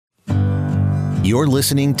You're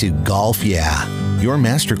listening to Golf Yeah, your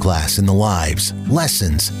masterclass in the lives,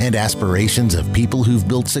 lessons, and aspirations of people who've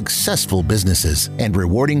built successful businesses and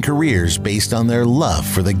rewarding careers based on their love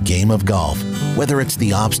for the game of golf. Whether it's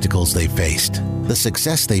the obstacles they faced, the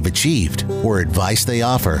success they've achieved, or advice they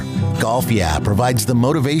offer, Golf Yeah provides the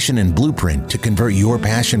motivation and blueprint to convert your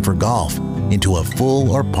passion for golf into a full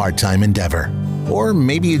or part-time endeavor. Or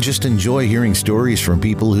maybe you just enjoy hearing stories from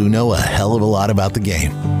people who know a hell of a lot about the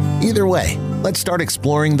game. Either way, let's start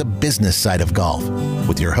exploring the business side of golf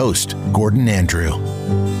with your host, Gordon Andrew.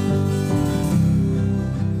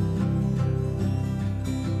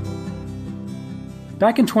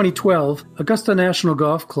 Back in 2012, Augusta National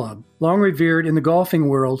Golf Club, long revered in the golfing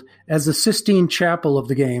world as the Sistine Chapel of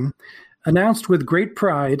the game, announced with great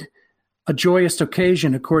pride, a joyous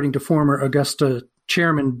occasion according to former Augusta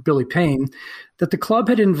chairman Billy Payne, that the club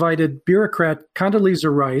had invited bureaucrat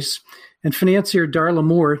Condoleezza Rice and financier Darla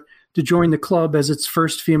Moore to join the club as its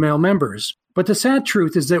first female members. But the sad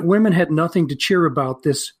truth is that women had nothing to cheer about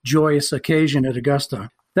this joyous occasion at Augusta.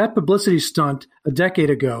 That publicity stunt a decade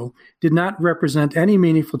ago did not represent any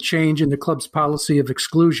meaningful change in the club's policy of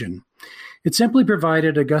exclusion. It simply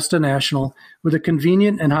provided Augusta National with a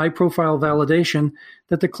convenient and high-profile validation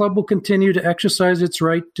that the club will continue to exercise its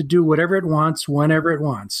right to do whatever it wants, whenever it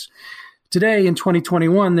wants. Today, in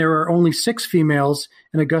 2021, there are only 6 females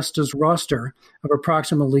in Augusta's roster of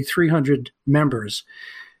approximately 300 members.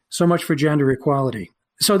 So much for gender equality.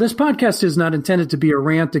 So this podcast is not intended to be a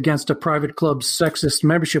rant against a private club's sexist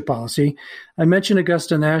membership policy. I mention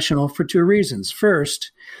Augusta National for 2 reasons.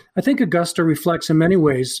 First, I think Augusta reflects in many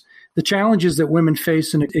ways the challenges that women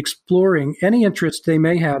face in exploring any interest they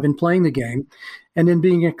may have in playing the game and in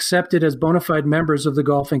being accepted as bona fide members of the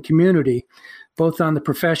golfing community, both on the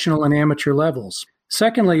professional and amateur levels.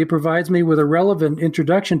 Secondly, it provides me with a relevant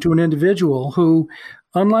introduction to an individual who,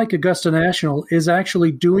 unlike Augusta National, is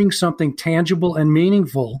actually doing something tangible and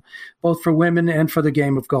meaningful, both for women and for the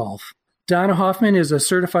game of golf. Donna Hoffman is a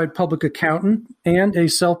certified public accountant and a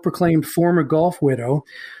self-proclaimed former golf widow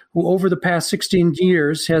who over the past 16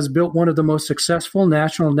 years has built one of the most successful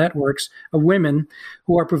national networks of women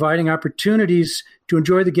who are providing opportunities to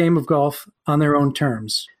enjoy the game of golf on their own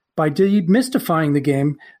terms. By demystifying the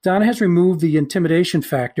game, Donna has removed the intimidation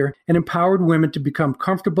factor and empowered women to become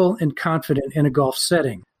comfortable and confident in a golf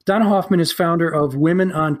setting. Donna Hoffman is founder of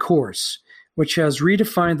Women on Course, which has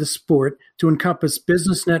redefined the sport to encompass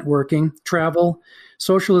business networking, travel,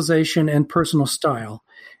 socialization, and personal style.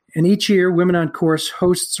 And each year, Women on Course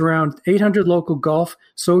hosts around 800 local golf,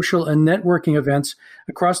 social, and networking events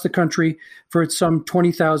across the country for its some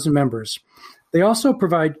 20,000 members. They also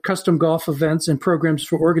provide custom golf events and programs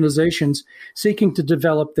for organizations seeking to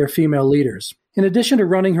develop their female leaders. In addition to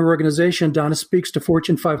running her organization, Donna speaks to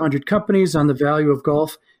Fortune 500 companies on the value of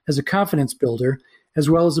golf as a confidence builder, as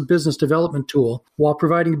well as a business development tool, while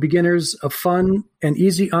providing beginners a fun and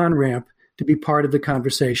easy on-ramp to be part of the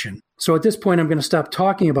conversation. So at this point, I'm going to stop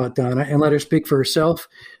talking about Donna and let her speak for herself.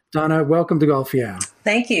 Donna, welcome to Golf Yeah.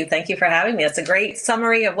 Thank you. Thank you for having me. That's a great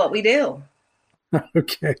summary of what we do.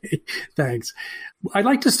 Okay, thanks. I'd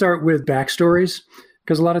like to start with backstories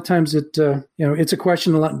because a lot of times it's a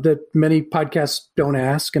question that many podcasts don't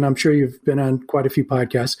ask, and I'm sure you've been on quite a few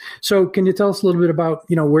podcasts. So can you tell us a little bit about,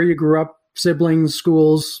 where you grew up, siblings,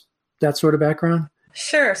 schools, that sort of background?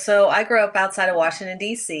 Sure. So I grew up outside of Washington,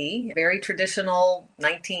 D.C., very traditional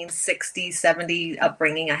 1960s, 70s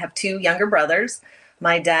upbringing. I have 2 younger brothers.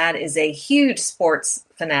 My dad is a huge sports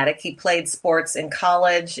fanatic. He played sports in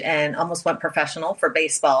college and almost went professional for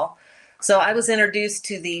baseball. So I was introduced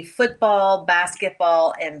to the football,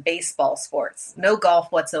 basketball, and baseball sports. No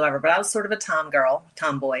golf whatsoever, but I was sort of a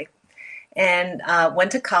tomboy, and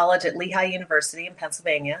went to college at Lehigh University in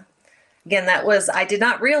Pennsylvania. Again, I did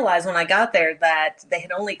not realize when I got there that they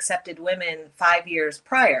had only accepted women 5 years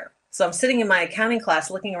prior. So I'm sitting in my accounting class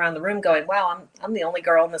looking around the room going, wow, I'm the only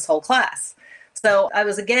girl in this whole class. So I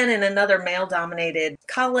was again in another male-dominated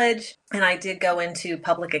college, and I did go into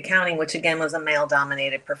public accounting, which again was a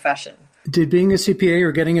male-dominated profession. Did being a CPA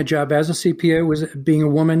or getting a job as a CPA, being a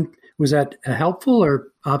woman, was that a helpful or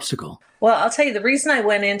obstacle? Well, I'll tell you, the reason I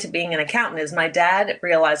went into being an accountant is my dad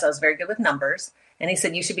realized I was very good with numbers, and he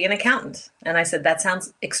said, you should be an accountant. And I said, that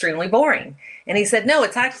sounds extremely boring. And he said, no,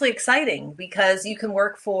 it's actually exciting because you can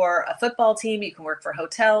work for a football team, you can work for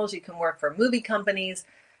hotels, you can work for movie companies.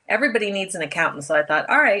 Everybody needs an accountant. So I thought,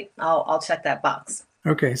 all right, I'll check that box.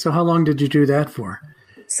 Okay. So how long did you do that for?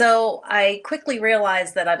 So I quickly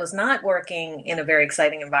realized that I was not working in a very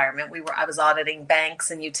exciting environment. I was auditing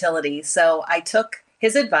banks and utilities. So I took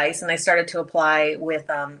his advice and I started to apply with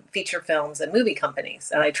feature films and movie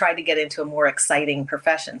companies. And I tried to get into a more exciting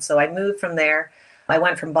profession. So I moved from there. I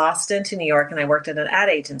went from Boston to New York and I worked at an ad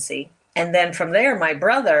agency. And then from there, my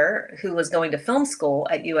brother, who was going to film school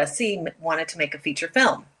at USC, wanted to make a feature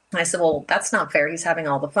film. And I said, well, that's not fair. He's having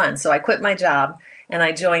all the fun. So I quit my job and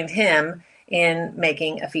I joined him in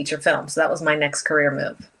making a feature film. So that was my next career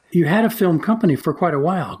move. You had a film company for quite a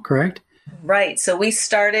while, correct? Right. So we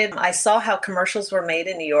started, I saw how commercials were made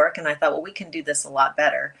in New York and I thought, well, we can do this a lot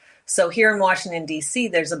better. So here in Washington, D.C.,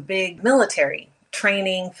 there's a big military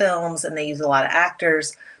training films and they use a lot of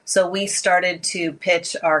actors. So we started to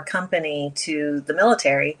pitch our company to the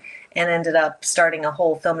military and ended up starting a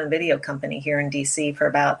whole film and video company here in D.C. for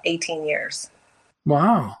about 18 years.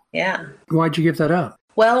 Wow. Yeah. Why'd you give that up?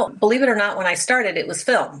 Well, believe it or not, when I started, it was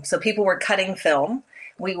film. So people were cutting film.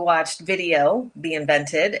 We watched video be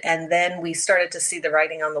invented, and then we started to see the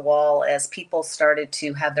writing on the wall as people started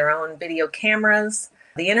to have their own video cameras.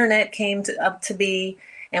 The internet came up to be,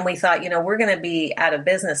 and we thought, we're going to be out of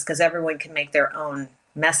business because everyone can make their own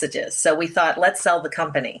messages. So we thought, let's sell the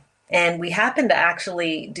company. And we happened to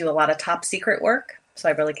actually do a lot of top secret work. So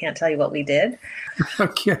I really can't tell you what we did.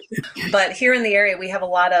 Okay. But here in the area, we have a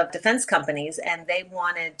lot of defense companies, and they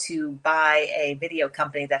wanted to buy a video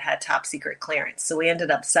company that had top secret clearance. So we ended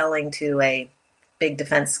up selling to a big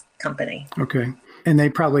defense company. Okay. And they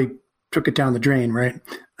probably took it down the drain, right?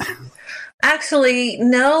 Actually,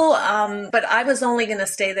 no. But I was only going to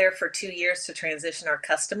stay there for 2 years to transition our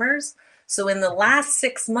customers. So in the last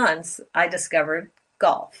 6 months, I discovered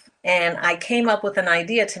golf. And I came up with an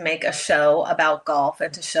idea to make a show about golf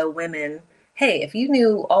and to show women, hey, if you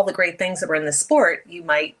knew all the great things that were in the sport, you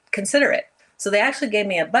might consider it. So they actually gave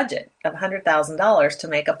me a budget of $100,000 to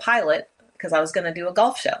make a pilot because I was going to do a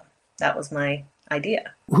golf show. That was my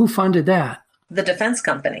idea. Who funded that? The defense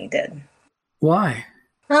company did. Why?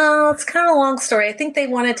 It's kind of a long story. I think they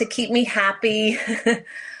wanted to keep me happy.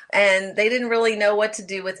 And they didn't really know what to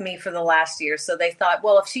do with me for the last year. So they thought,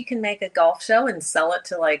 well, if she can make a golf show and sell it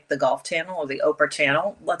to like the Golf Channel or the Oprah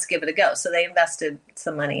Channel, let's give it a go. So they invested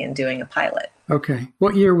some money in doing a pilot. Okay.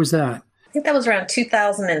 What year was that? I think that was around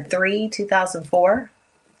 2003, 2004.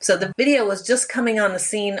 So the video was just coming on the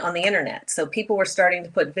scene on the internet. So people were starting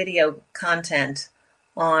to put video content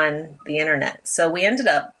on the internet. So we ended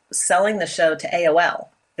up selling the show to AOL.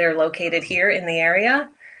 They're located here in the area.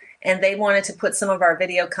 And they wanted to put some of our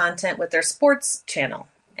video content with their sports channel.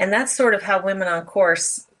 And that's sort of how Women on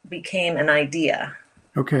Course became an idea.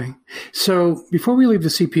 Okay. So before we leave the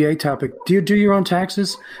CPA topic, do you do your own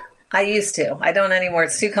taxes? I used to. I don't anymore.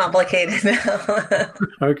 It's too complicated now.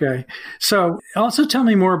 Okay. So also tell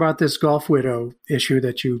me more about this golf widow issue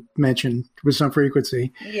that you mentioned with some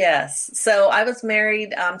frequency. Yes. So I was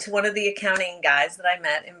married to one of the accounting guys that I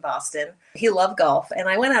met in Boston. He loved golf. And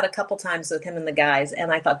I went out a couple times with him and the guys. And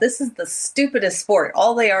I thought, this is the stupidest sport.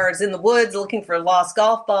 All they are is in the woods looking for lost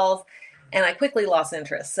golf balls. And I quickly lost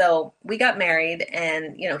interest. So we got married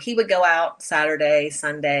and, he would go out Saturday,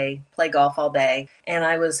 Sunday, play golf all day. And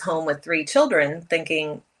I was home with 3 children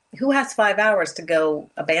thinking, who has 5 hours to go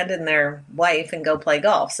abandon their wife and go play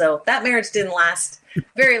golf? So that marriage didn't last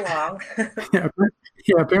very long. Yeah,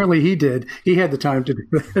 apparently he did. He had the time to do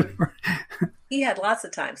it. He had lots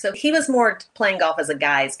of time. So he was more playing golf as a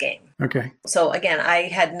guy's game. Okay. So again, I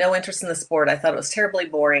had no interest in the sport. I thought it was terribly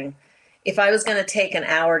boring. If I was going to take an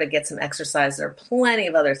hour to get some exercise, there are plenty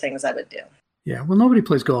of other things I would do. Yeah. Well, nobody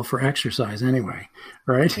plays golf for exercise anyway,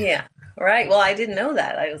 right? Yeah. Right. Well, I didn't know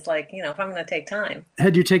that. I was like, if I'm going to take time.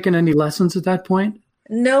 Had you taken any lessons at that point?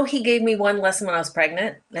 No, he gave me one lesson when I was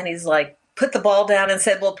pregnant. And he's like, put the ball down and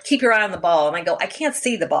said, well, keep your eye on the ball. And I go, I can't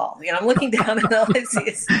see the ball. I'm looking down and all I see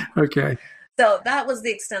is. Okay. So that was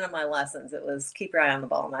the extent of my lessons. It was keep your eye on the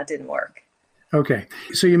ball. And that didn't work. Okay.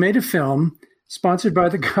 So you made a film sponsored by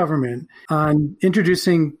the government on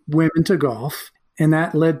introducing women to golf, and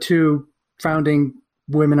that led to founding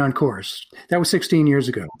Women on Course. That was 16 years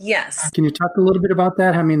ago. Yes. Can you talk a little bit about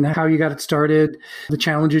that? I mean, how you got it started, the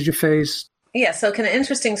challenges you faced? Yeah, so kind of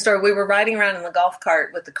interesting story. We were riding around in the golf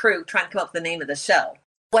cart with the crew trying to come up with the name of the show.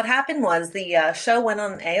 What happened was the show went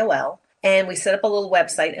on AOL, and we set up a little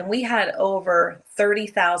website, and we had over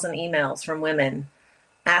 30,000 emails from women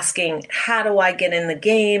asking, how do I get in the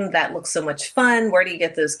game? That looks so much fun. Where do you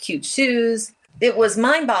get those cute shoes? It was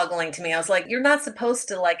mind-boggling to me. I was like, you're not supposed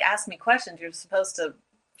to ask me questions. You're supposed to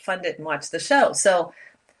fund it and watch the show. So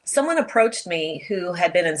someone approached me who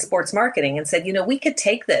had been in sports marketing and said, we could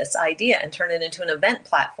take this idea and turn it into an event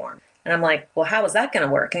platform. And I'm like, well, how is that going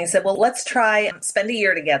to work? And he said, well, let's spend a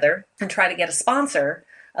year together and try to get a sponsor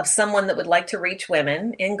of someone that would like to reach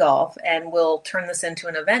women in golf, and we'll turn this into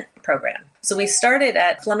an event program. So we started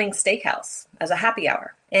at Fleming Steakhouse as a happy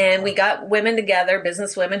hour. And we got women together,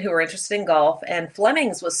 business women who were interested in golf. And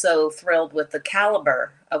Fleming's was so thrilled with the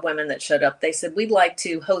caliber of women that showed up. They said, we'd like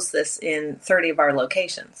to host this in 30 of our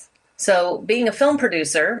locations. So being a film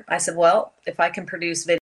producer, I said, well, if I can produce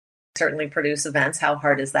video, certainly produce events. How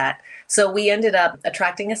hard is that? So we ended up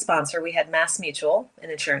attracting a sponsor. We had Mass Mutual, an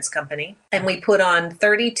insurance company, and we put on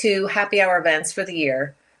 32 happy hour events for the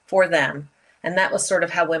year for them. And that was sort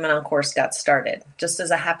of how Women on Course got started, just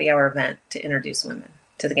as a happy hour event to introduce women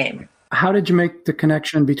to the game. How did you make the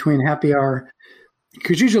connection between happy hour?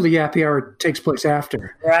 Because usually happy hour takes place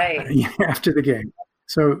after the game.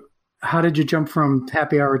 So how did you jump from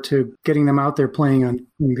happy hour to getting them out there playing on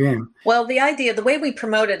the game? Well, the idea, the way we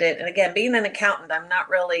promoted it, and again, being an accountant, I'm not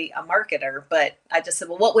really a marketer, but I just said,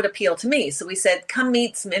 well, what would appeal to me? So we said, come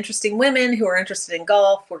meet some interesting women who are interested in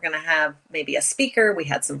golf. We're going to have maybe a speaker. We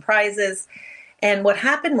had some prizes. And what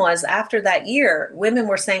happened was after that year, women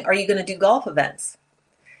were saying, are you going to do golf events?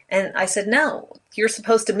 And I said, no, you're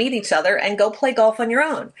supposed to meet each other and go play golf on your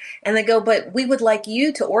own. And they go, but we would like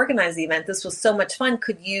you to organize the event. This was so much fun.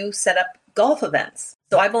 Could you set up golf events?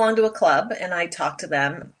 So I belong to a club and I talked to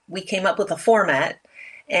them. We came up with a format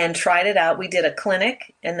and tried it out. We did a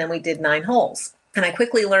clinic and then we did 9 holes. And I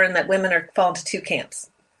quickly learned that women fall into 2 camps.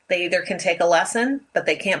 They either can take a lesson, but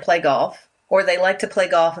they can't play golf, or they like to play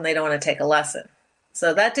golf and they don't want to take a lesson.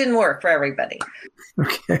 So that didn't work for everybody.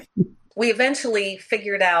 Okay. We eventually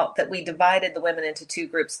figured out that we divided the women into 2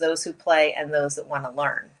 groups, those who play and those that want to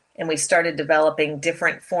learn. And we started developing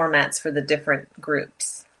different formats for the different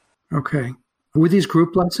groups. Okay. Were these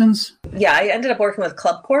group lessons? Yeah, I ended up working with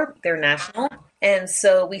Club Corp. They're national. And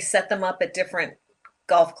so we set them up at different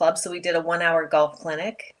golf clubs. So we did a 1-hour golf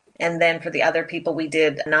clinic. And then for the other people, we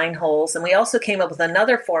did 9 holes. And we also came up with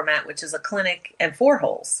another format, which is a clinic and 4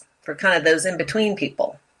 holes for kind of those in-between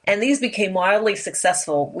people. And these became wildly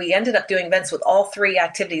successful. We ended up doing events with all 3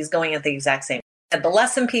 activities going at the exact same time. The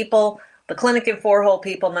lesson people, the clinic and 4-hole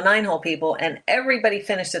people, and the 9-hole people, and everybody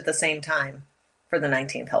finished at the same time for the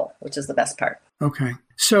 19th hole, which is the best part. Okay.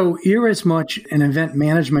 So you're as much an event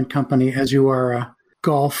management company as you are a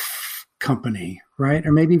golf company, right?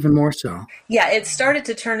 Or maybe even more so. Yeah, it started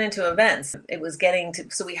to turn into events. It was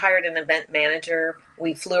so we hired an event manager.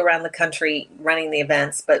 We flew around the country running the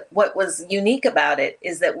events. But what was unique about it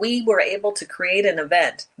is that we were able to create an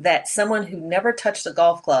event that someone who never touched a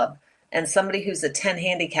golf club and somebody who's a 10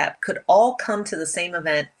 handicap could all come to the same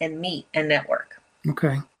event and meet and network.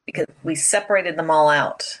 Okay. Because we separated them all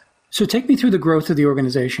out. So take me through the growth of the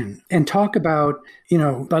organization and talk about,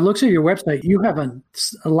 by looks at your website, you have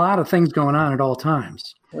a lot of things going on at all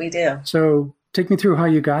times. We do. So take me through how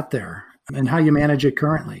you got there and how you manage it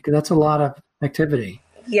currently, because that's a lot of activity.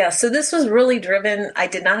 Yeah, so this was really driven. I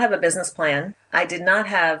did not have a business plan. I did not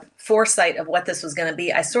have foresight of what this was going to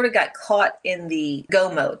be. I sort of got caught in the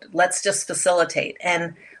go mode. Let's just facilitate.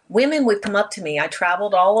 And women would come up to me. I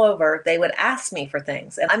traveled all over. They would ask me for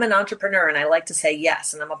things. And I'm an entrepreneur and I like to say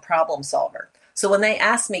yes, and I'm a problem solver. So when they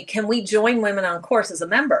asked me, can we join Women on Course as a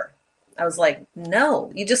member? I was like,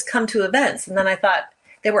 no, you just come to events. And then I thought,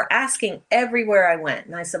 they were asking everywhere I went.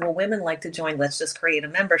 And I said, well, women like to join. Let's just create a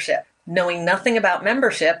membership. Knowing nothing about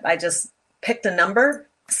membership, I just picked a number,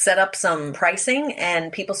 set up some pricing,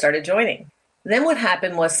 and people started joining. Then what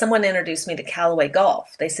happened was someone introduced me to Callaway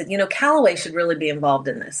Golf. They said, Callaway should really be involved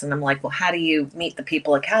in this. And I'm like, well, how do you meet the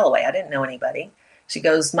people at Callaway? I didn't know anybody. She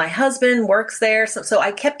goes, my husband works there. So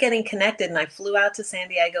I kept getting connected, and I flew out to San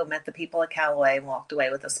Diego, met the people at Callaway, and walked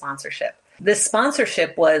away with a sponsorship. This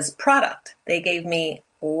sponsorship was product. They gave me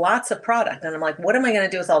lots of product. And I'm like, what am I going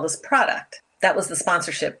to do with all this product? That was the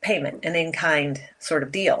sponsorship payment, an in-kind sort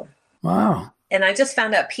of deal. Wow. And I just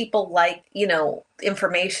found out people like,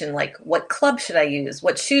 information like what club should I use?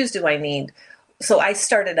 What shoes do I need? So I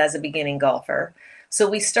started as a beginning golfer. So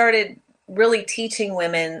we started really teaching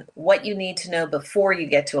women what you need to know before you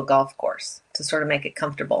get to a golf course to sort of make it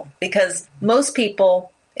comfortable. Because most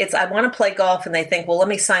people, I want to play golf, and they think, well, let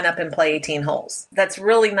me sign up and play 18 holes. That's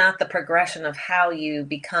really not the progression of how you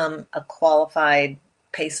become a qualified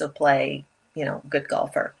pace of play, good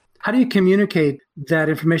golfer. How do you communicate that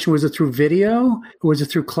information? Was it through video? Was it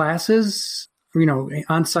through classes,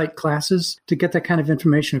 on-site classes to get that kind of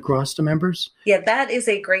information across to members? Yeah, that is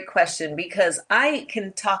a great question, because I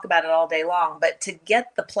can talk about it all day long, but to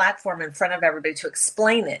get the platform in front of everybody to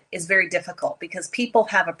explain it is very difficult because people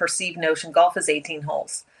have a perceived notion golf is 18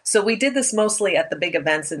 holes. So we did this mostly at the big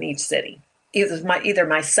events in each city. Either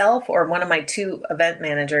myself or one of my 2 event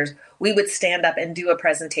managers, we would stand up and do a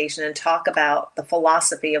presentation and talk about the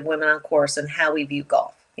philosophy of Women on Course and how we view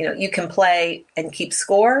golf. You can play and keep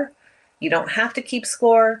score. You don't have to keep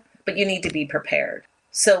score, but you need to be prepared.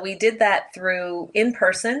 So we did that through in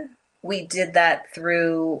person. We did that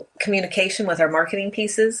through communication with our marketing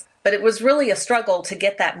pieces. But it was really a struggle to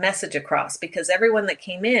get that message across because everyone that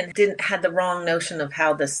came in had the wrong notion of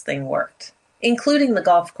how this thing worked, including the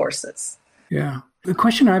golf courses. Yeah. The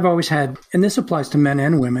question I've always had, and this applies to men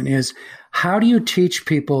and women, is how do you teach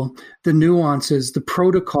people the nuances, the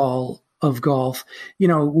protocol of golf,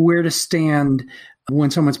 where to stand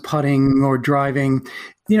when someone's putting or driving,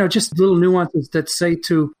 just little nuances that say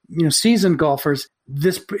to, seasoned golfers,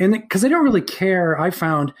 because they don't really care, I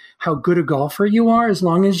found, how good a golfer you are as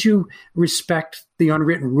long as you respect the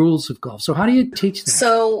unwritten rules of golf. So how do you teach that?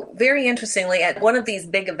 So very interestingly, at one of these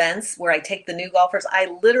big events where I take the new golfers,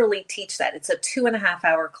 I literally teach that. It's a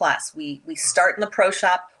 2.5-hour class. We start in the pro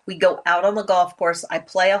shop, we go out on the golf course, I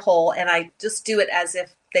play a hole, and I just do it as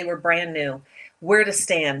if they were brand new. Where to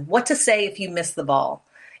stand, what to say if you miss the ball,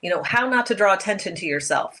 how not to draw attention to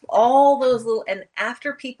yourself, all those little, and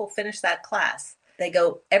after people finish that class, they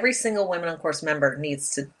go, every single Women on Course member needs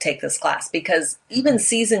to take this class because even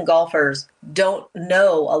seasoned golfers don't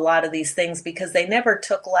know a lot of these things because they never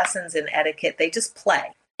took lessons in etiquette. They just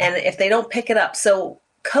play. And if they don't pick it up, so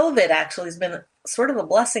COVID actually has been sort of a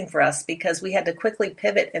blessing for us because we had to quickly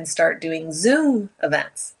pivot and start doing Zoom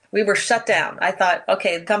events. We were shut down. I thought,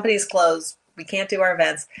 okay, the company's closed. We can't do our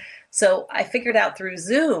events. So I figured out through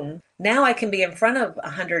Zoom, now I can be in front of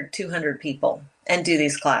 100, 200 people and do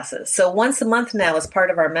these classes. So once a month now, as part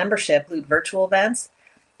of our membership, we do virtual events,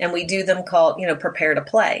 and we do them called, Prepare to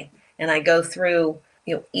Play. And I go through,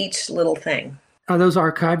 each little thing. Are those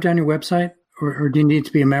archived on your website, or do you need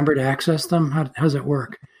to be a member to access them? How does it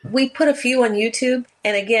work? We put a few on YouTube.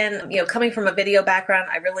 And again, coming from a video background,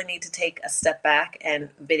 I really need to take a step back and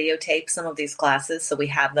videotape some of these classes. So we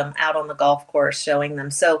have them out on the golf course showing them.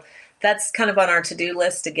 So that's kind of on our to-do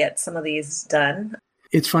list to get some of these done.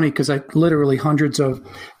 It's funny because I literally hundreds of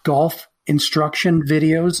golf instruction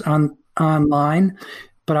videos online,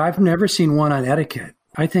 but I've never seen one on etiquette.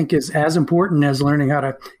 I think is as important as learning how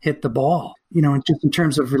to hit the ball, just in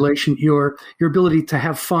terms of your ability to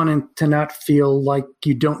have fun and to not feel like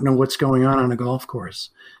you don't know what's going on a golf course.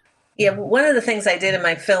 Yeah, one of the things I did in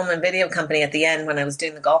my film and video company at the end when I was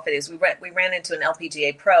doing the golf videos, we ran into an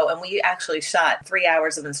LPGA pro and we actually shot 3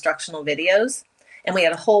 hours of instructional videos, and we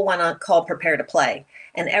had a whole one called Prepare to Play.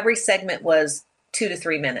 And every segment was 2 to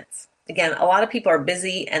 3 minutes. Again, a lot of people are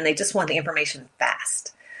busy and they just want the information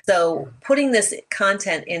fast. So putting this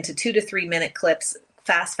content into 2 to 3 minute clips,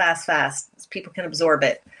 fast, people can absorb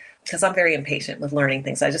it because I'm very impatient with learning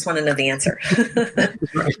things. I just want to know the answer.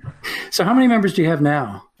 Right. So how many members do you have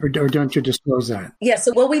now, or don't you disclose that? Yeah,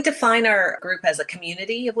 so we define our group as a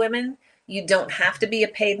community of women. You don't have to be a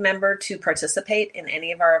paid member to participate in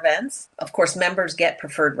any of our events. Of course, members get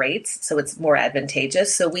preferred rates, so it's more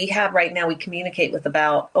advantageous. So we communicate with a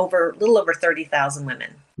little over 30,000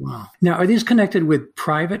 women. Wow. Now, are these connected with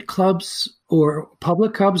private clubs or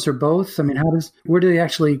public clubs or both? I mean, where do they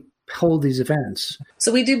actually hold these events?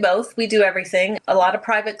 So we do both. We do everything. A lot of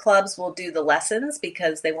private clubs will do the lessons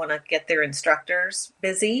because they want to get their instructors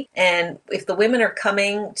busy. And if the women are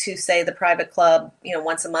coming to, say, the private club,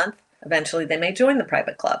 once a month, eventually they may join the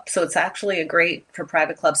private club. So it's actually great for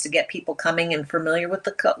private clubs to get people coming and familiar with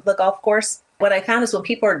the golf course. What I found is when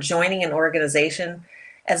people are joining an organization,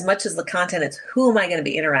 as much as the content, it's who am I going to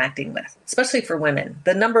be interacting with, especially for women.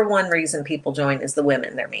 The number one reason people join is the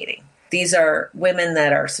women they're meeting. These are women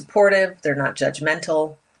that are supportive, they're not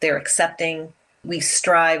judgmental, they're accepting. We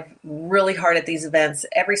strive really hard at these events.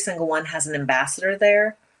 Every single one has an ambassador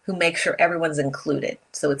there who makes sure everyone's included.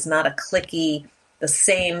 So it's not a cliquey, the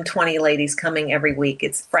same 20 ladies coming every week.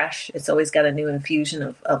 It's fresh. It's always got a new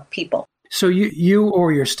infusion of people. So you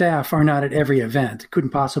or your staff are not at every event.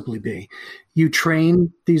 Couldn't possibly be. You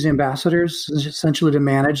train these ambassadors essentially to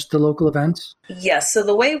manage the local events? Yes. So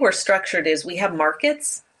the way we're structured is we have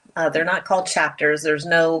markets. They're not called chapters. There's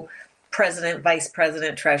no president, vice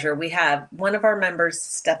president, treasurer. We have one of our members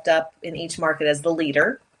stepped up in each market as the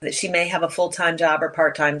leader. That she may have a full-time job or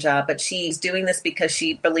part-time job, but she's doing this because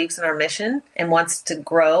she believes in our mission and wants to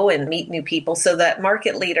grow and meet new people. So that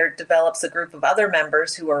market leader develops a group of other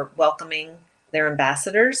members who are welcoming their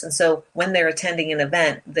ambassadors. And so when they're attending an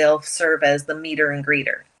event, they'll serve as the meter and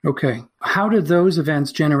greeter. Okay. How do those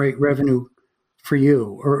events generate revenue for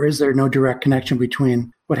you? Or is there no direct connection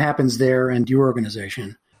between what happens there and your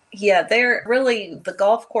organization? Yeah, they're really, the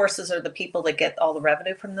golf courses are the people that get all the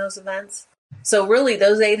revenue from those events. So really,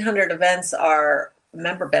 those 800 events are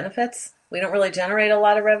member benefits. We don't really generate a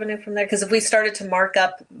lot of revenue from there because if we started to mark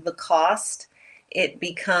up the cost, it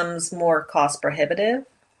becomes more cost prohibitive.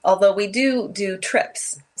 Although we do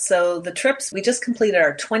trips. So the trips, we just completed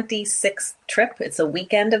our 26th trip. It's a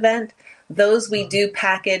weekend event. Those we do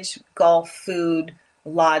package golf, food,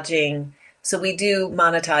 lodging. So we do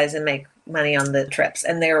monetize and make money on the trips,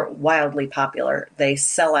 and they're wildly popular. They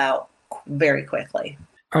sell out very quickly.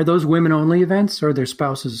 Are those women-only events, or are there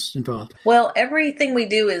spouses involved? Well, everything we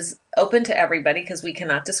do is open to everybody because we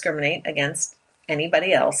cannot discriminate against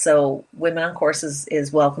anybody else. So Women on Course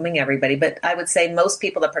is welcoming everybody. But I would say most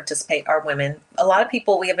people that participate are women. A lot of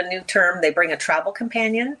people, we have a new term, they bring a travel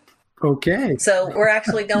companion. Okay. So we're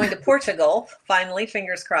actually going to Portugal, finally,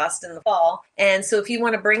 fingers crossed, in the fall. And so if you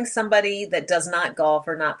want to bring somebody that does not golf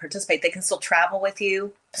or not participate, they can still travel with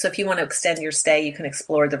you. So if you want to extend your stay, you can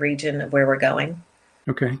explore the region of where we're going.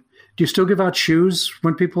 Okay. Do you still give out shoes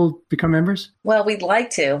when people become members? Well, we'd like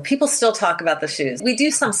to. People still talk about the shoes. We do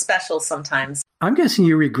some specials sometimes. I'm guessing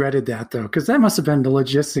you regretted that, though, because that must have been the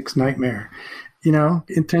logistics nightmare,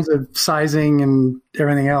 in terms of sizing and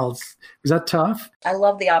everything else. Was that tough? I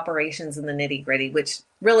love the operations and the nitty gritty, which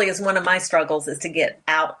really is one of my struggles, is to get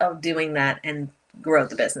out of doing that and grow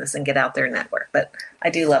the business and get out there and network. But I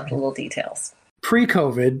do love the little details.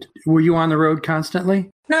 Pre-COVID, were you on the road constantly?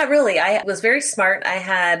 Not really. I was very smart. I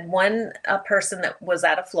had one person that was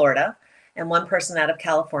out of Florida and one person out of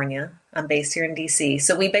California. I'm based here in DC.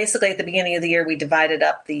 So we basically, at the beginning of the year, we divided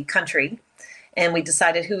up the country and we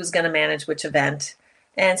decided who was going to manage which event.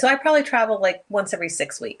 And so I probably travel like once every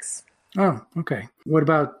 6 weeks. Oh, okay. What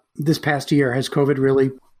about this past year? Has COVID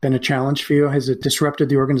really been a challenge for you? Has it disrupted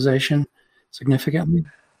the organization significantly?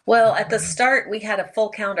 Well, at the start, we had a full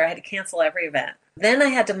calendar. I had to cancel every event. Then I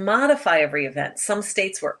had to modify every event. Some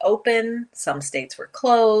states were open, some states were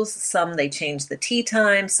closed, some they changed the tee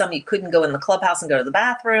time, some you couldn't go in the clubhouse and go to the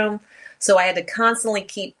bathroom. So I had to constantly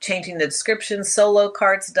keep changing the descriptions, solo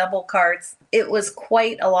carts, double carts. It was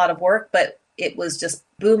quite a lot of work, but it was just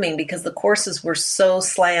booming because the courses were so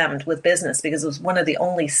slammed with business because it was one of the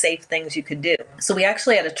only safe things you could do. So we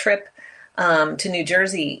actually had a trip to New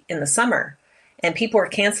Jersey in the summer, and people were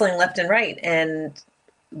canceling left and right. And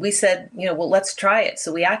we said, well, let's try it.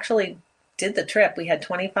 So we actually did the trip. We had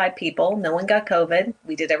 25 people. No one got COVID.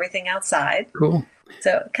 We did everything outside. Cool.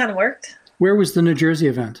 So it kind of worked. Where was the New Jersey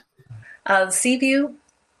event? Seaview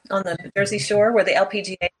on the Jersey Shore where the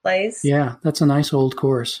LPGA plays. Yeah, that's a nice old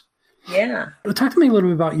course. Yeah. Talk to me a little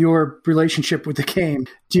bit about your relationship with the game.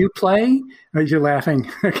 Do you play? Or you're laughing.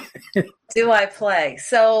 Do I play?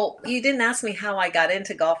 So you didn't ask me how I got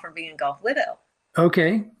into golf from being a golf widow.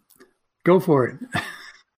 Okay. Go for it.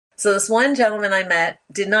 So this one gentleman I met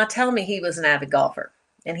did not tell me he was an avid golfer.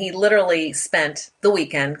 And he literally spent the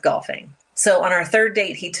weekend golfing. So on our third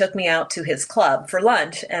date, he took me out to his club for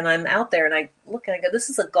lunch. And I'm out there and I look and I go, this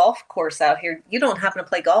is a golf course out here. You don't happen to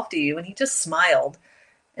play golf, do you? And he just smiled.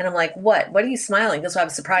 And I'm like, what? What are you smiling? He goes, well, I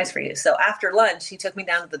have a surprise for you. So after lunch, he took me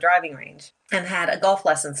down to the driving range and had a golf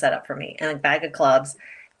lesson set up for me and a bag of clubs.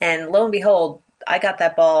 And lo and behold, I got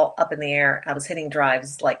that ball up in the air. I was hitting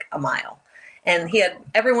drives like a mile. And he had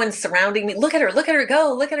everyone surrounding me. Look at her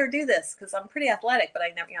go. Look at her do this. Because I'm pretty athletic, but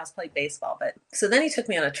I was playing baseball. But so then he took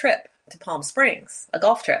me on a trip to Palm Springs, a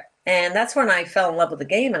golf trip. And that's when I fell in love with the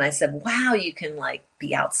game. And I said, wow, you can like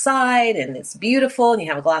be outside and it's beautiful and you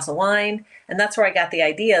have a glass of wine. And that's where I got the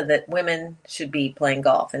idea that women should be playing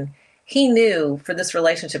golf. And he knew for this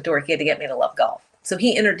relationship to work, he had to get me to love golf. So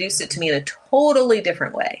he introduced it to me in a totally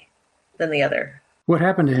different way than the other. What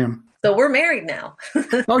happened to him? So we're married now.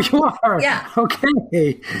 Oh, you are? Yeah.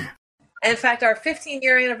 Okay. In fact, our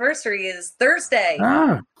 15-year anniversary is Thursday.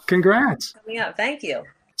 Ah, congrats. Coming up. Thank you.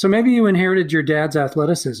 So maybe you inherited your dad's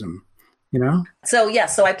athleticism,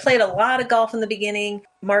 So I played a lot of golf in the beginning.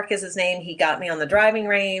 Mark is his name. He got me on the driving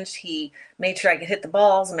range. He made sure I could hit the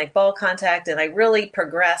balls and make ball contact. And I really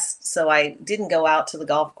progressed. So I didn't go out to the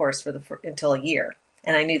golf course until a year.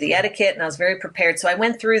 And I knew the etiquette and I was very prepared. So I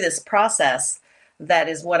went through this process. That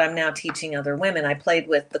is what I'm now teaching other women. I played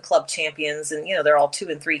with the club champions and, they're all 2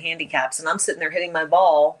 and 3 handicaps. And I'm sitting there hitting my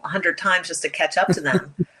ball 100 times just to catch up to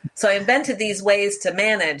them. So I invented these ways to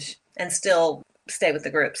manage and still stay with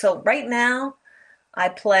the group. So right now I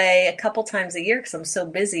play a couple times a year because I'm so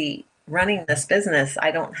busy running this business.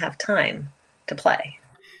 I don't have time to play.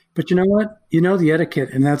 But you know what? You know the etiquette,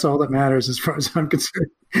 and that's all that matters as far as I'm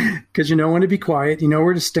concerned. Because you know when to be quiet, you know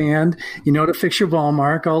where to stand, you know to fix your ball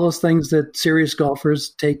mark, all those things that serious golfers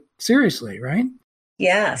take seriously, right?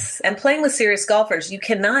 Yes. And playing with serious golfers, you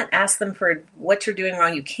cannot ask them for what you're doing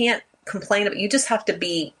wrong. You can't complain about it. You just have to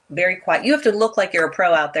be very quiet. You have to look like you're a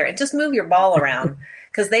pro out there and just move your ball around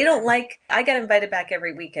because they don't I got invited back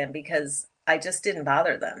every weekend because I just didn't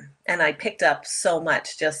bother them. And I picked up so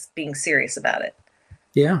much just being serious about it.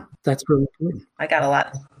 Yeah, that's really important. I got a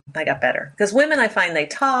lot I got better. Because women, I find they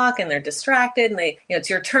talk and they're distracted and it's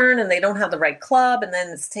your turn and they don't have the right club and then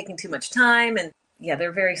it's taking too much time. And yeah,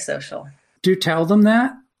 they're very social. Do you tell them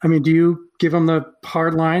that? I mean, do you give them the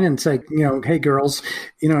hard line and say, hey, girls,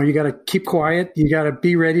 you got to keep quiet. You got to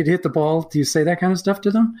be ready to hit the ball. Do you say that kind of stuff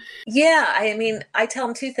to them? Yeah. I mean, I tell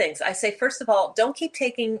them two things. I say, first of all, don't keep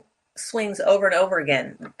taking swings over and over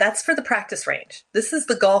again. That's for the practice range. This is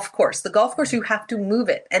the golf course. The golf course, you have to move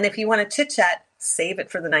it. And if you want to chit chat, save it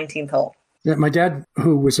for the 19th hole. Yeah, my dad,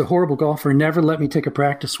 who was a horrible golfer, never let me take a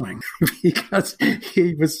practice swing because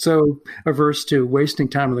he was so averse to wasting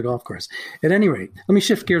time on the golf course. At any rate, let me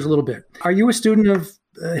shift gears a little bit. Are you a student of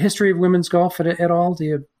history of women's golf at all? Do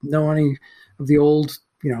you know any of the old,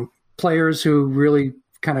 players who really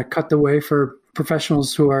kind of cut the way for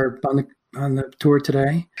professionals who are on the tour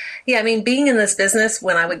today? Yeah, I mean, being in this business,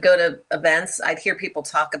 when I would go to events, I'd hear people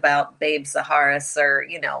talk about Babe Zaharis or,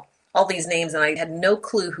 all these names, and I had no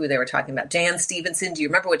clue who they were talking about. Jan Stevenson, do you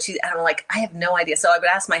remember what I'm like, I have no idea. So I would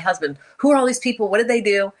ask my husband, who are all these people? What did they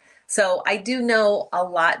do? So I do know a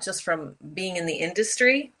lot just from being in the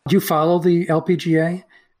industry. Do you follow the LPGA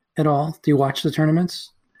at all? Do you watch the tournaments?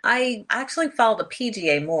 I actually follow the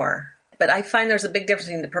PGA more, but I find there's a big difference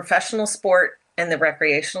between the professional sport and the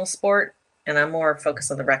recreational sport, and I'm more focused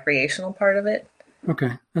on the recreational part of it.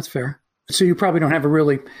 Okay, that's fair. So you probably don't have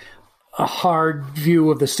a hard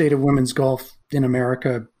view of the state of women's golf in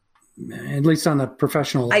America, at least on the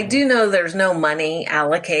professional level. I do know there's no money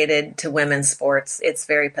allocated to women's sports. It's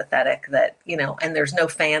very pathetic that, and there's no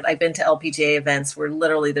fans. I've been to LPGA events where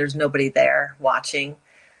literally there's nobody there watching.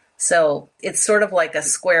 So it's sort of like a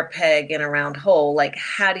square peg in a round hole. Like,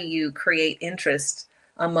 how do you create interest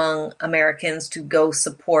among Americans to go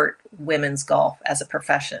support women's golf as a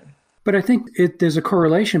profession? But I think there's a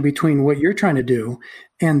correlation between what you're trying to do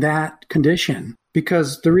and that condition,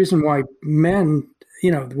 because the reason why men,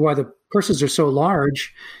 why the purses are so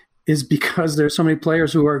large is because there's so many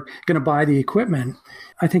players who are going to buy the equipment.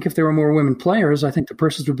 I think if there were more women players, I think the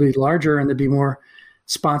purses would be larger and there'd be more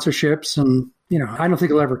sponsorships. And, I don't think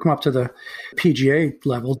it'll ever come up to the PGA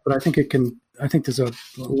levels, but I think there's a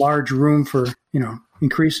large room for,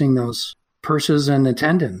 increasing those purses and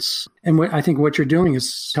attendance. And I think what you're doing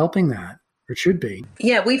is helping that, or it should be.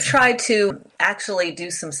 Yeah, we've tried to actually do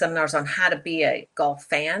some seminars on how to be a golf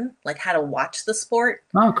fan, like how to watch the sport.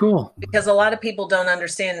 Oh, cool. Because a lot of people don't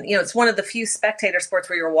understand, it's one of the few spectator sports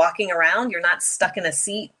where you're walking around, you're not stuck in a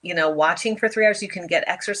seat, watching for 3 hours. You can get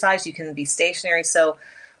exercise, you can be stationary. So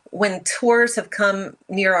when tours have come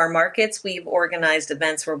near our markets, we've organized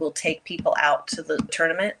events where we'll take people out to the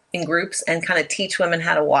tournament in groups and kind of teach women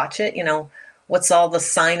how to watch it. What's all the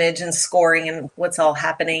signage and scoring and what's all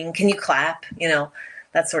happening? Can you clap?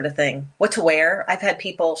 That sort of thing. What to wear? I've had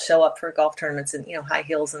people show up for golf tournaments in, high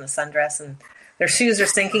heels and a sundress and their shoes are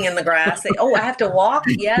sinking in the grass. I have to walk?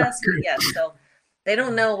 Yes. So they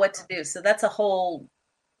don't know what to do. So that's a whole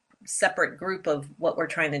separate group of what we're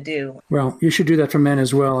trying to do. Well, you should do that for men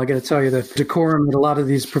as well. I got to tell you, the decorum at a lot of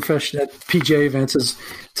these professional PGA events has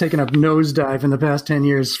taken a nosedive in the past 10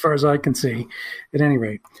 years, as far as I can see. At any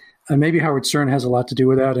rate, maybe Howard Stern has a lot to do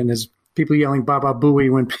with that, and his people yelling "Baba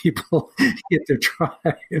Booey" when people hit their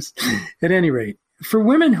drives. At any rate, for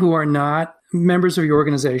women who are not members of your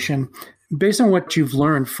organization, based on what you've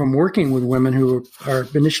learned from working with women who are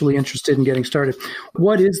initially interested in getting started,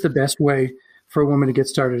 what is the best way for a woman to get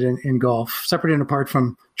started in golf, separate and apart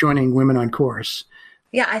from joining Women on Course?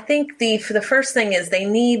 Yeah, I think the first thing is they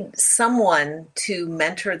need someone to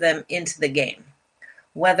mentor them into the game,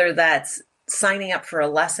 whether that's signing up for a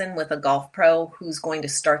lesson with a golf pro who's going to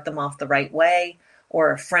start them off the right way,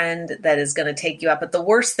 or a friend that is going to take you up. But the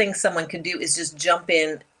worst thing someone can do is just jump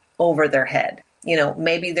in over their head.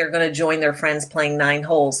 Maybe they're going to join their friends playing 9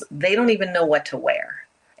 holes. They don't even know what to wear.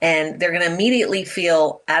 And they're going to immediately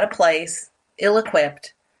feel out of place,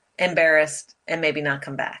 ill-equipped, embarrassed, and maybe not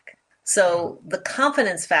come back. So the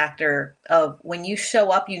confidence factor of when you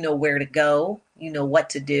show up, you know where to go, you know what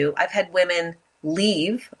to do. I've had women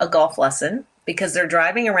leave a golf lesson because they're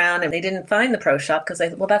driving around and they didn't find the pro shop because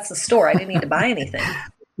that's the store. I didn't need to buy anything.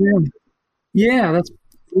 Yeah.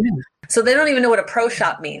 So they don't even know what a pro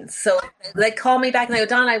shop means. So they call me back and they go,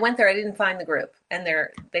 Don, I went there. I didn't find the group. And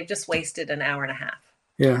they've just wasted an hour and a half.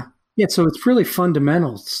 Yeah. So it's really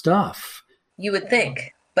fundamental stuff. You would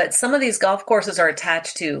think. But some of these golf courses are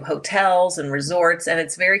attached to hotels and resorts, and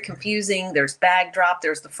it's very confusing. There's bag drop,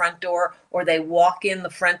 there's the front door, or they walk in the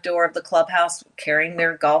front door of the clubhouse carrying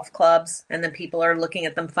their golf clubs, and then people are looking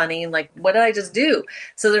at them funny and like, what did I just do?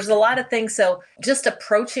 So there's a lot of things. So just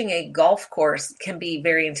approaching a golf course can be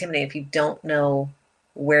very intimidating if you don't know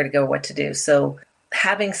where to go, what to do. So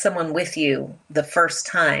having someone with you the first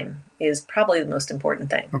time is probably the most important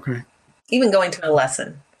thing. Okay. Even going to a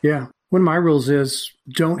lesson. Yeah. One of my rules is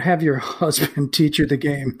don't have your husband teach you the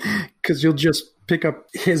game because you'll just pick up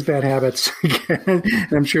his bad habits again.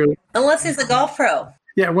 And I'm sure. Unless he's a golf pro.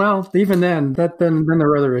 Yeah, well, even then there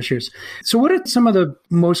are other issues. So what are some of the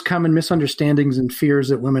most common misunderstandings and fears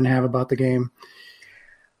that women have about the game?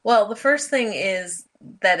 Well, the first thing is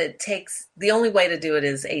that the only way to do it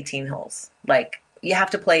is 18 holes. Like, you have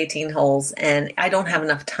to play 18 holes, and I don't have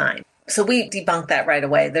enough time. So we debunk that right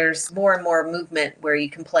away. There's more and more movement where you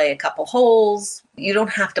can play a couple holes. You don't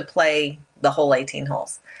have to play the whole 18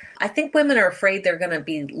 holes. I think women are afraid they're going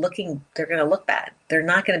to look bad. They're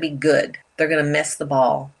not going to be good. They're going to miss the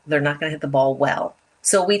ball. They're not going to hit the ball well.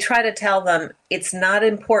 So we try to tell them it's not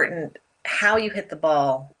important how you hit the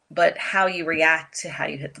ball, but how you react to how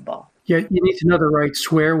you hit the ball. Yeah, you need to know the right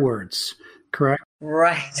swear words, correct?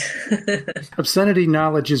 Right. Obscenity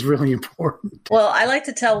knowledge is really important. Well, I like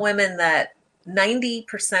to tell women that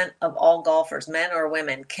 90% of all golfers, men or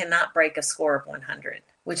women, cannot break a score of 100,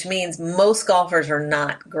 which means most golfers are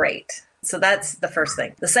not great. So that's the first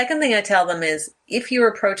thing. The second thing I tell them is if you're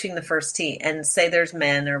approaching the first tee and say there's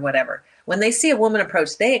men or whatever, when they see a woman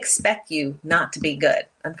approach, they expect you not to be good.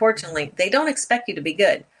 Unfortunately, they don't expect you to be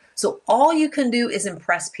good. So all you can do is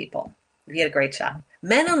impress people if you get a great shot.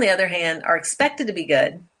 Men, on the other hand, are expected to be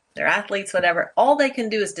good. They're athletes, whatever. All they can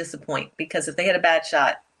do is disappoint because if they hit a bad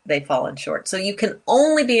shot, they've fallen short. So you can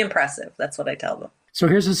only be impressive. That's what I tell them. So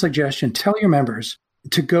here's a suggestion. Tell your members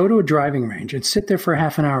to go to a driving range and sit there for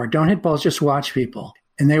half an hour. Don't hit balls, just watch people.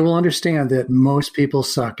 And they will understand that most people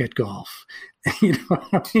suck at golf. You know what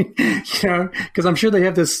I mean? Because I'm sure they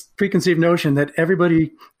have this preconceived notion that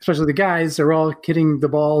everybody, especially the guys, are all hitting the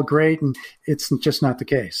ball great, and it's just not the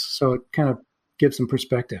case. So it kind of gives them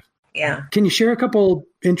perspective. Yeah. Can you share a couple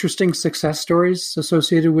interesting success stories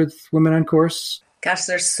associated with Women on Course? Gosh,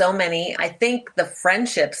 there's so many. I think the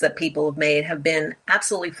friendships that people have made have been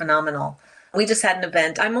absolutely phenomenal. We just had an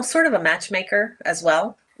event. I'm sort of a matchmaker as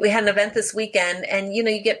well. We had an event this weekend, and, you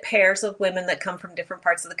get pairs of women that come from different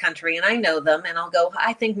parts of the country, and I know them, and I'll go,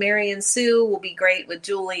 I think Mary and Sue will be great with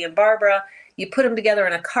Julie and Barbara. You put them together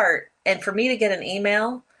in a cart, and for me to get an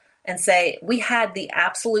email and say, we had the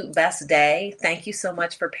absolute best day. Thank you so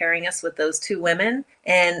much for pairing us with those two women,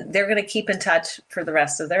 and they're going to keep in touch for the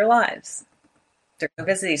rest of their lives. They're going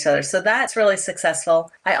to visit each other. So that's really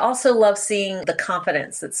successful. I also love seeing the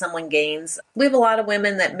confidence that someone gains. We have a lot of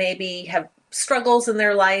women that maybe have struggles in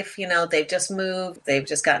their life. They've just moved, they've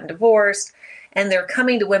just gotten divorced, and they're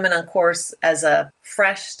coming to Women on Course as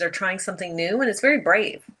they're trying something new. And it's very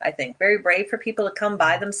brave, I think, very brave for people to come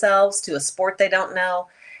by themselves to a sport they don't know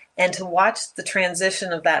and to watch the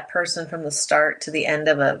transition of that person from the start to the end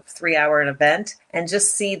of a 3-hour event and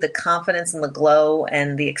just see the confidence and the glow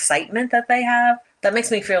and the excitement that they have. That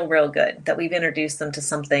makes me feel real good that we've introduced them to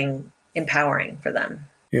something empowering for them.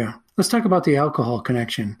 Yeah. Let's talk about the alcohol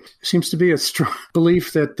connection. There seems to be a strong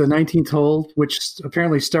belief that the 19th hole, which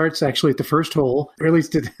apparently starts actually at the first hole, or at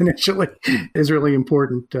least initially, is a really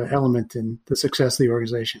important element in the success of the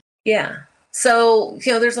organization. Yeah. So,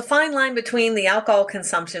 there's a fine line between the alcohol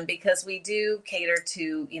consumption because we do cater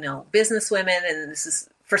to, business women. And this is,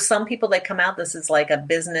 for some people, they come out, this is like a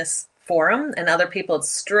business forum, and other people,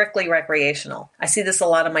 it's strictly recreational. I see this a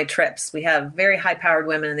lot on my trips. We have very high-powered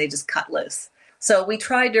women, and they just cut loose. So we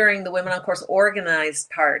try during the Women on Course organized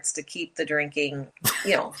parts to keep the drinking,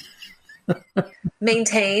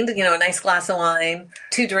 maintained, a nice glass of wine,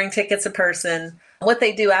 2 drink tickets a person. What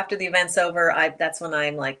they do after the event's over, that's when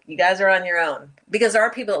I'm like, you guys are on your own. Because there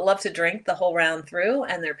are people that love to drink the whole round through,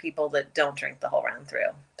 and there are people that don't drink the whole round through.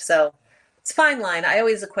 So it's a fine line. I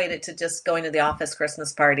always equate it to just going to the office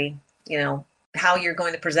Christmas party, how you're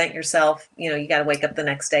going to present yourself. You got to wake up the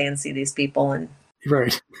next day and see these people. And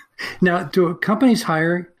right. Now, do companies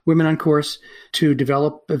hire Women on Course to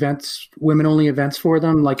develop events, women-only events for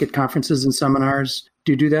them, like at conferences and seminars?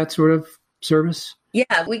 Do you do that sort of service?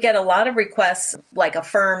 Yeah, we get a lot of requests. Like a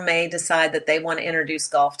firm may decide that they want to introduce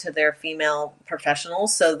golf to their female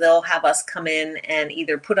professionals. So they'll have us come in and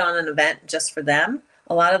either put on an event just for them.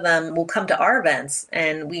 A lot of them will come to our events,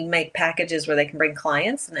 and we make packages where they can bring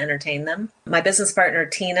clients and entertain them. My business partner,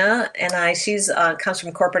 Tina, and she's comes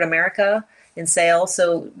from corporate America in sales.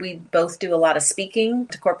 So we both do a lot of speaking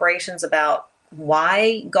to corporations about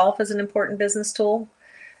why golf is an important business tool.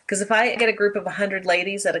 Because if I get a group of 100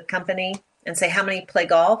 ladies at a company and say, how many play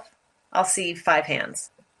golf? I'll see 5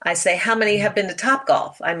 hands. I say, how many have been to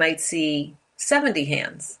Topgolf? I might see 70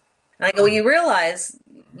 hands. And I go, well, you realize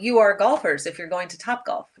you are golfers if you're going to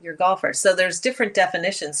Topgolf. You're golfers. So there's different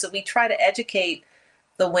definitions. So we try to educate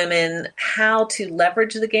the women how to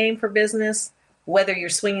leverage the game for business, whether you're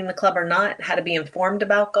swinging the club or not, how to be informed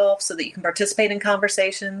about golf so that you can participate in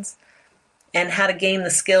conversations, and how to gain the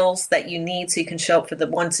skills that you need so you can show up for the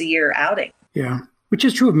once-a-year outing. Yeah, which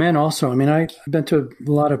is true of men also. I mean, I've been to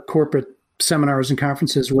a lot of corporate seminars and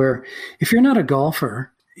conferences where if you're not a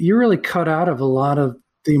golfer, you're really cut out of a lot of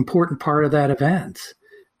the important part of that event,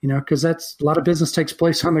 because that's a lot of business takes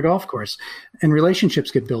place on the golf course and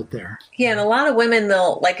relationships get built there. Yeah, and a lot of women,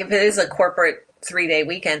 they'll, like if it is a corporate 3-day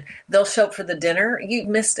weekend, they'll show up for the dinner. You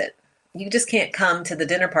missed it. You just can't come to the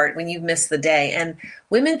dinner part when you've missed the day. And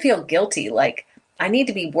women feel guilty, like, I need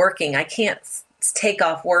to be working. I can't take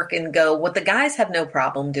off work and go. Well, the guys have no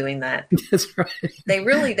problem doing that. That's right. They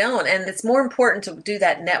really don't. And it's more important to do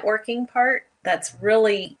that networking part. That's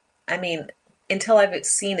really, I mean, until I've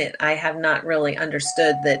seen it, I have not really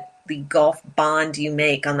understood that the golf bond you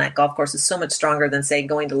make on that golf course is so much stronger than, say,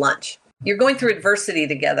 going to lunch. You're going through adversity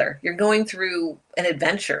together. You're going through an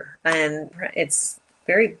adventure, and it's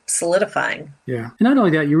very solidifying. Yeah. And not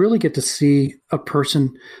only that, you really get to see a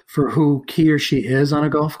person for who he or she is on a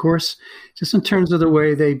golf course, just in terms of the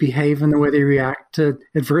way they behave and the way they react to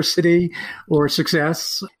adversity or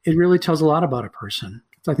success. It really tells a lot about a person.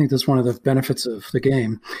 I think that's one of the benefits of the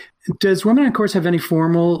game. Does Women on Course have any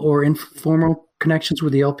formal or informal connections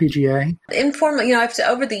with the LPGA? Informal,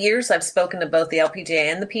 over the years, I've spoken to both the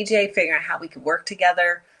LPGA and the PGA, figuring out how we could work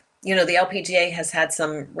together. The LPGA has had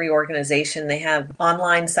some reorganization. They have an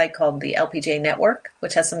online site called the LPGA Network,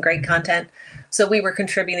 which has some great content. So we were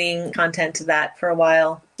contributing content to that for a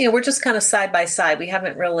while. We're just kind of side by side. We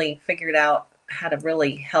haven't really figured out how to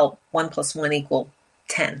really help 1 + 1 =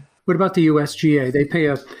 10. What about the USGA?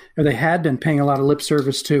 They had been paying a lot of lip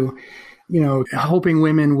service to, hoping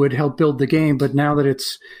women would help build the game. But now that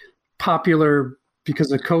it's popular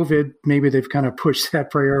because of COVID, maybe they've kind of pushed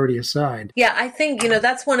that priority aside. Yeah, I think,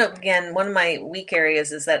 that's one of my weak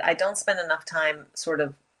areas is that I don't spend enough time sort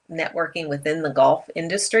of networking within the golf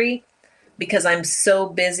industry because I'm so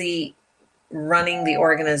busy running the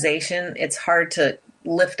organization. It's hard to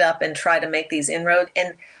lift up and try to make these inroads.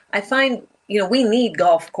 And I find, we need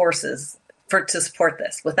golf courses to support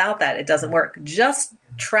this. Without that, it doesn't work. Just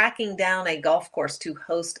tracking down a golf course to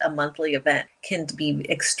host a monthly event can be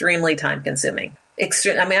extremely time consuming.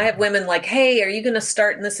 I have women like, hey, are you going to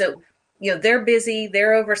start in this? They're busy.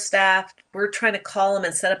 They're overstaffed. We're trying to call them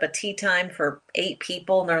and set up a tee time for 8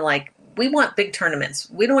 people. And they're like, we want big tournaments.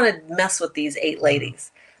 We don't want to mess with these 8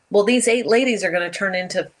 ladies. Well, these 8 ladies are going to turn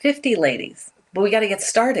into 50 ladies, but we got to get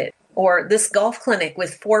started. Or this golf clinic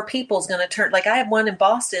with 4 people is going to turn, like I have one in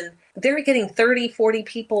Boston, they're getting 30, 40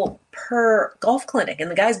 people per golf clinic. And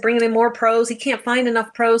the guy's bringing in more pros. He can't find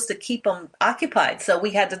enough pros to keep them occupied. So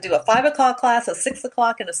we had to do a 5 o'clock class, a 6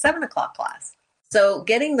 o'clock, and a 7 o'clock class. So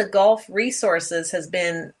getting the golf resources has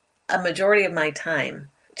been a majority of my time,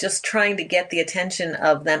 just trying to get the attention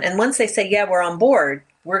of them. And once they say, yeah, we're on board,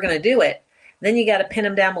 we're going to do it, then you got to pin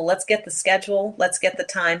them down. Well, let's get the schedule. Let's get the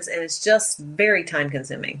times. And it's just very time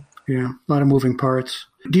consuming. Yeah, a lot of moving parts.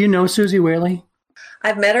 Do you know Susie Whaley?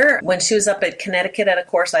 I've met her when she was up at Connecticut at a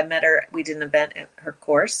course. I met her. We did an event at her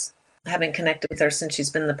course. I haven't connected with her since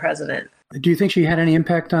she's been the president. Do you think she had any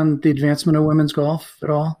impact on the advancement of women's golf at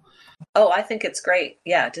all? Oh, I think it's great.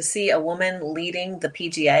 Yeah, to see a woman leading the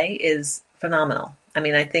PGA is phenomenal. I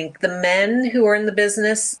mean, I think the men who are in the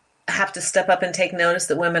business have to step up and take notice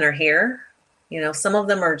that women are here. Some of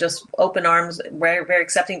them are just open arms, very, very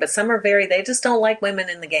accepting, but some are they just don't like women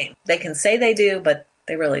in the game. They can say they do, but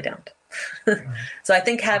they really don't. So I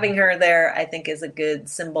think having her there, I think is a good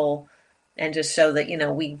symbol and just show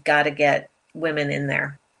that, we got to get women in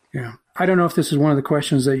there. Yeah. I don't know if this is one of the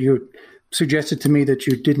questions that you suggested to me that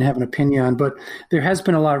you didn't have an opinion on, but there has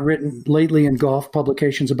been a lot written lately in golf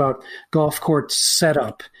publications about golf court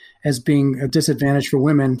setup as being a disadvantage for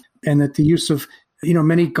women, and that the use of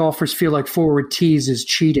many golfers feel like forward tees is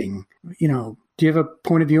cheating. Do you have a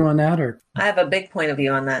point of view on that? Or I have a big point of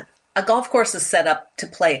view on that. A golf course is set up to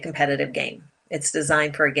play a competitive game. It's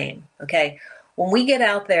designed for a game. Okay. When we get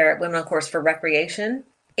out there at Women on Course for recreation,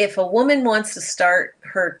 if a woman wants to start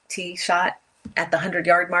her tee shot at the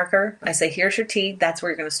 100-yard marker, I say, here's your tee. That's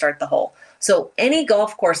where you're going to start the hole. So any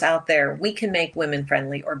golf course out there, we can make women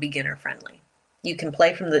friendly or beginner friendly. You can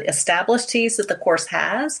play from the established tees that the course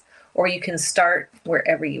has, or you can start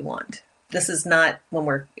wherever you want. This is not when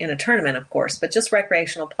we're in a tournament, of course, but just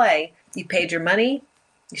recreational play. You paid your money,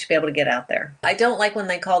 you should be able to get out there. I don't like when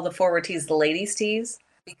they call the forward tees the ladies' tees,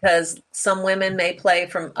 because some women may play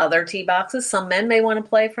from other tee boxes. Some men may want to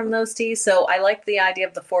play from those tees. So I like the idea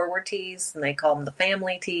of the forward tees, and they call them the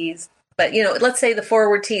family tees. But, let's say the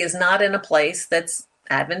forward tee is not in a place that's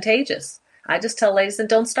advantageous. I just tell ladies that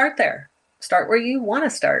don't start there. Start where you want to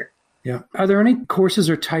start. Yeah. Are there any courses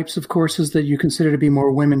or types of courses that you consider to be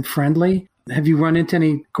more women friendly? Have you run into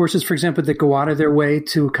any courses, for example, that go out of their way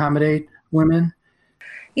to accommodate women?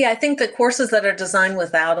 Yeah, I think the courses that are designed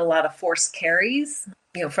without a lot of forced carries,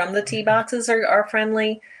 from the tee boxes are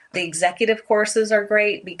friendly. The executive courses are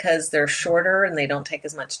great because they're shorter and they don't take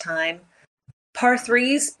as much time. Par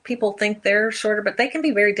threes, people think they're shorter, but they can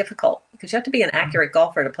be very difficult because you have to be an accurate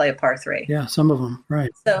golfer to play a par three. Yeah, some of them, right.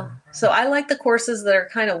 So I like the courses that are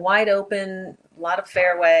kind of wide open, a lot of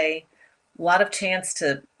fairway, a lot of chance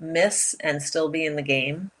to miss and still be in the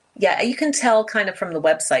game. Yeah, you can tell kind of from the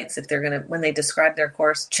websites if they're going to, when they describe their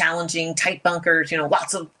course, challenging, tight bunkers,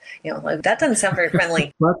 lots of, like, that doesn't sound very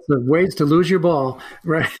friendly. Lots of ways to lose your ball,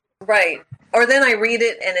 right? Right. Or then I read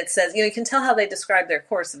it and it says, you can tell how they describe their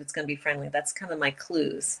course if it's going to be friendly. That's kind of my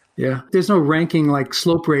clues. Yeah. There's no ranking like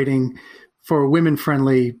slope rating for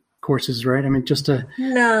women-friendly courses, right? I mean,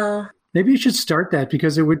 No. Maybe you should start that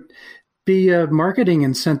because it would be a marketing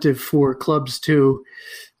incentive for clubs to,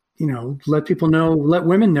 let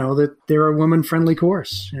women know that they're a women-friendly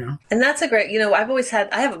course, And that's a great,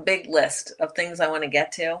 I have a big list of things I want to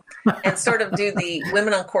get to and sort of do the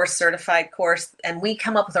Women on Course certified course. And we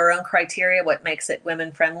come up with our own criteria, what makes it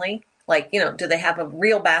women-friendly. Like, do they have a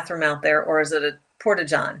real bathroom out there or is it a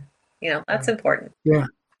porta-john? That's important. Yeah.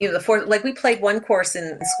 We played one course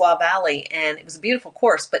in Squaw Valley and it was a beautiful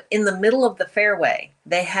course, but in the middle of the fairway,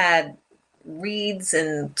 they had reeds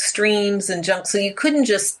and streams and junk. So you couldn't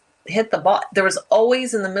just hit the ball. There was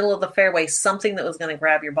always in the middle of the fairway something that was going to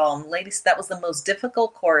grab your ball. And ladies, that was the most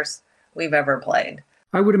difficult course we've ever played.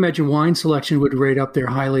 I would imagine wine selection would rate up there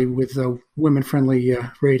highly with the women-friendly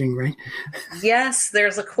rating, right? Yes,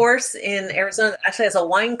 there's a course in Arizona that actually has a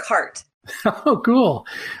wine cart. Oh, cool.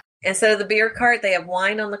 Instead of the beer cart, they have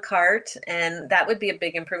wine on the cart, and that would be a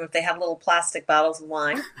big improvement if they have little plastic bottles of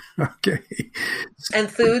wine. Okay. And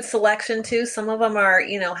food selection, too. Some of them are,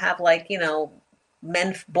 have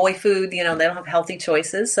boy food, they don't have healthy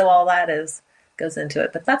choices. So all that goes into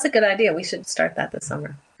it. But that's a good idea. We should start that this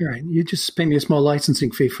summer. All right. You just pay me a small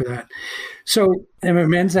licensing fee for that. So have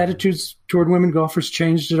men's attitudes toward women golfers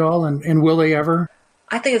changed at all? And will they ever?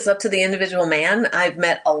 I think it's up to the individual man. I've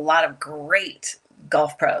met a lot of great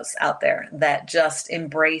golf pros out there that just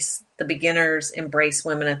embrace the beginners, embrace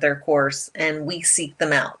women at their course, and we seek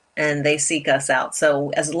them out and they seek us out.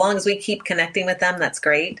 So as long as we keep connecting with them, that's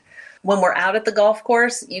great. When we're out at the golf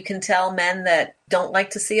course, you can tell men that don't like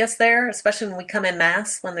to see us there, especially when we come in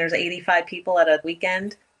mass, when there's 85 people at a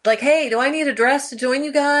weekend. Like, hey, do I need a dress to join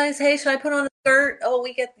you guys? Hey, should I put on a skirt? Oh,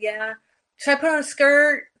 yeah. Should I put on a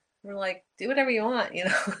skirt? We're like, do whatever you want,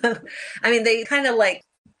 I mean, they kind of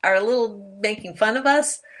are a little making fun of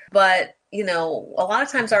us, but a lot of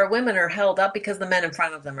times our women are held up because the men in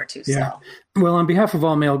front of them are too slow. Well, on behalf of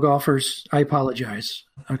all male golfers, I apologize.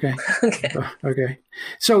 Okay. Okay.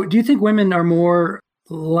 So do you think women are more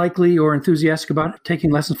likely or enthusiastic about taking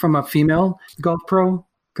lessons from a female golf pro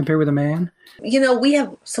compared with a man? We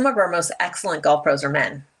have some of our most excellent golf pros are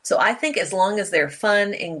men. So I think as long as they're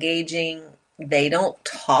fun, engaging, they don't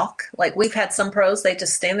talk. Like we've had some pros, they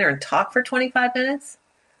just stand there and talk for 25 minutes.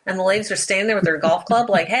 And the ladies are standing there with their golf club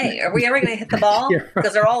like, hey, are we ever going to hit the ball?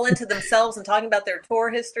 Because they're all into themselves and talking about their tour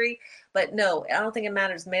history. But no, I don't think it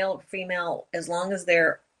matters male or female. As long as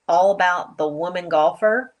they're all about the woman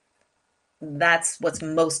golfer, that's what's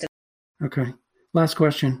most important. Okay. Last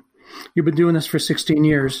question. You've been doing this for 16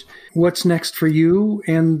 years. What's next for you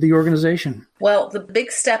and the organization? Well, the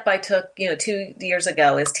big step I took, 2 years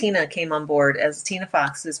ago is Tina came on board as Tina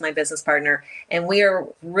Fox, who's my business partner. And we are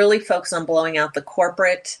really focused on blowing out the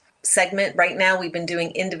corporate segment. Right now, we've been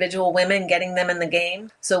doing individual women, getting them in the game.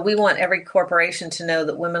 So we want every corporation to know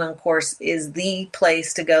that Women on Course is the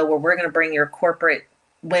place to go where we're going to bring your corporate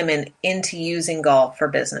women into using golf for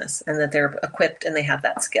business and that they're equipped and they have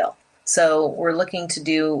that skill. So we're looking to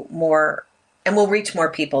do more, and we'll reach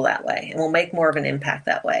more people that way, and we'll make more of an impact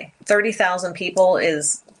that way. 30,000 people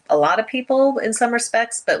is a lot of people in some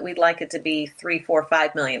respects, but we'd like it to be 3, 4,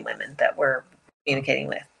 5 million women that we're communicating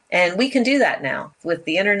with. And we can do that now with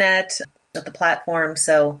the internet, with the platform.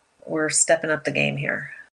 So we're stepping up the game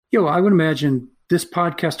here. Yeah, well, I would imagine this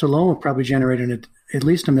podcast alone will probably generate at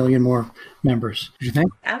least 1 million more members. Do you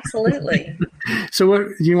think? Absolutely. So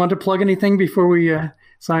do you want to plug anything before we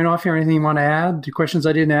sign off here? Anything you want to add? Do questions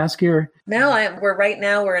I didn't ask you? No,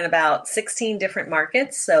 we're in about 16 different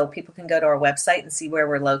markets, so people can go to our website and see where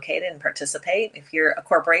we're located and participate. If you're a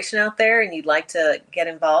corporation out there and you'd like to get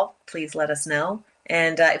involved, please let us know.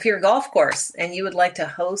 And if you're a golf course and you would like to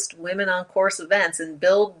host Women on Course events and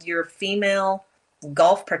build your female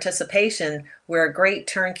golf participation, we're a great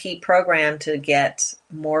turnkey program to get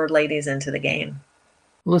more ladies into the game.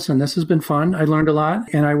 Listen, this has been fun. I learned a lot,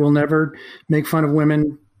 and I will never make fun of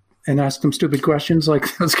women and ask them stupid questions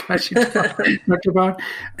like those guys you talked about.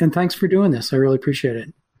 And thanks for doing this. I really appreciate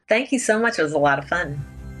it. Thank you so much. It was a lot of fun.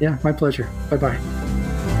 Yeah, my pleasure. Bye-bye.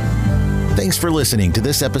 Thanks for listening to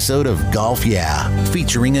this episode of Golf Yeah,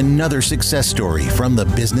 featuring another success story from the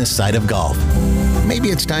business side of golf. Maybe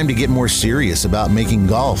it's time to get more serious about making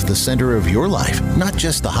golf the center of your life, not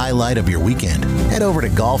just the highlight of your weekend. Head over to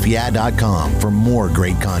golfyeah.com for more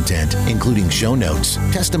great content, including show notes,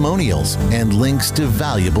 testimonials, and links to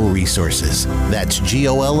valuable resources. That's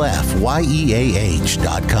golfyeah.com.